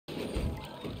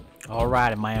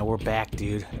Alright, man, we're back,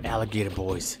 dude. Alligator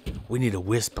boys. We need a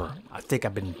whisper. I think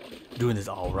I've been doing this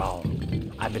all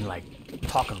wrong. I've been, like,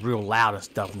 talking real loud and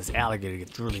stuff, and this alligator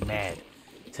gets really mad.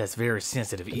 It has very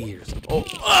sensitive ears. Oh,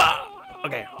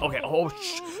 okay. Oh,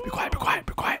 shh. Be quiet.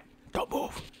 Don't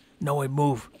move. No way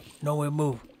move.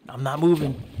 I'm not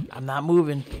moving.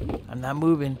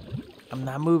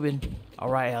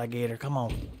 Alright, alligator, come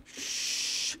on.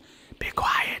 Shh. Be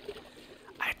quiet.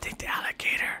 I think the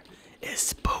alligator is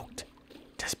spooked.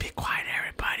 Just be quiet,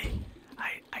 everybody.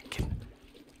 I can.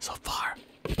 So far.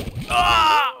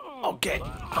 Okay.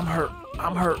 I'm hurt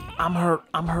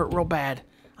real bad.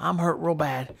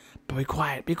 But be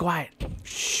quiet.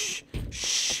 Shh.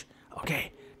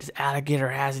 Okay. This alligator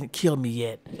hasn't killed me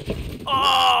yet.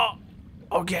 Oh!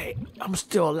 Okay. I'm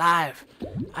still alive.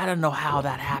 I don't know how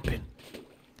that happened.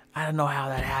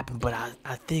 But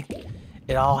I think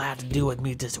it all had to do with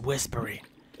me just whispering.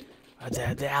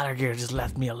 The alligator just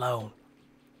left me alone.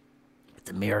 It's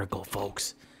a miracle,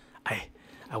 folks.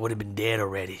 I would have been dead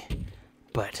already.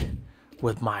 But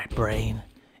with my brain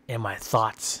and my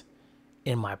thoughts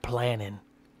and my planning,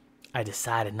 I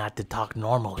decided not to talk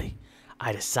normally.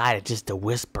 I decided just to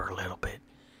whisper a little bit.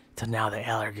 So now the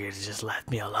alligator just left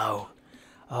me alone.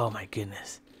 Oh my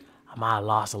goodness. I might have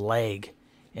lost a leg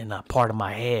and a part of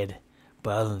my head.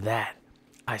 But other than that,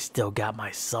 I still got my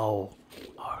soul.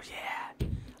 Oh yeah.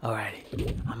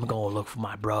 Alrighty, I'm gonna look for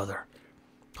my brother.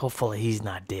 Hopefully he's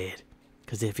not dead.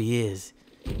 Cause if he is,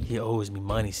 he owes me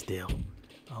money still.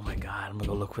 Oh my god, I'm gonna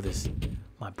go look for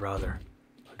my brother.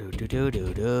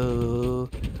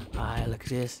 Alright, look at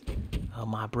this. Oh,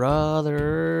 my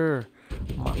brother.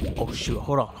 Oh shoot,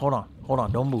 hold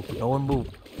on, don't move. No one move.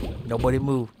 Nobody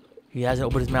move. He hasn't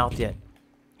opened his mouth yet.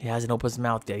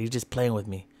 He's just playing with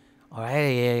me. Alright,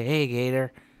 hey,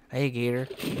 Gator.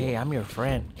 Hey, I'm your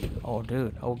friend. Oh,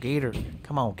 dude. Oh, Gator.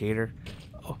 Come on, Gator.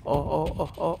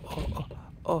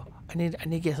 Oh. I need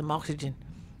to get some oxygen.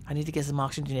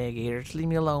 There, Gator. Just leave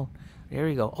me alone. There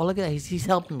we go. Oh, look at that. He's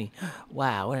helping me.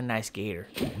 Wow, what a nice Gator.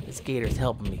 This Gator's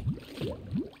helping me.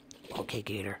 Okay,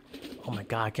 Gator. Oh my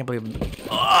God, I can't believe.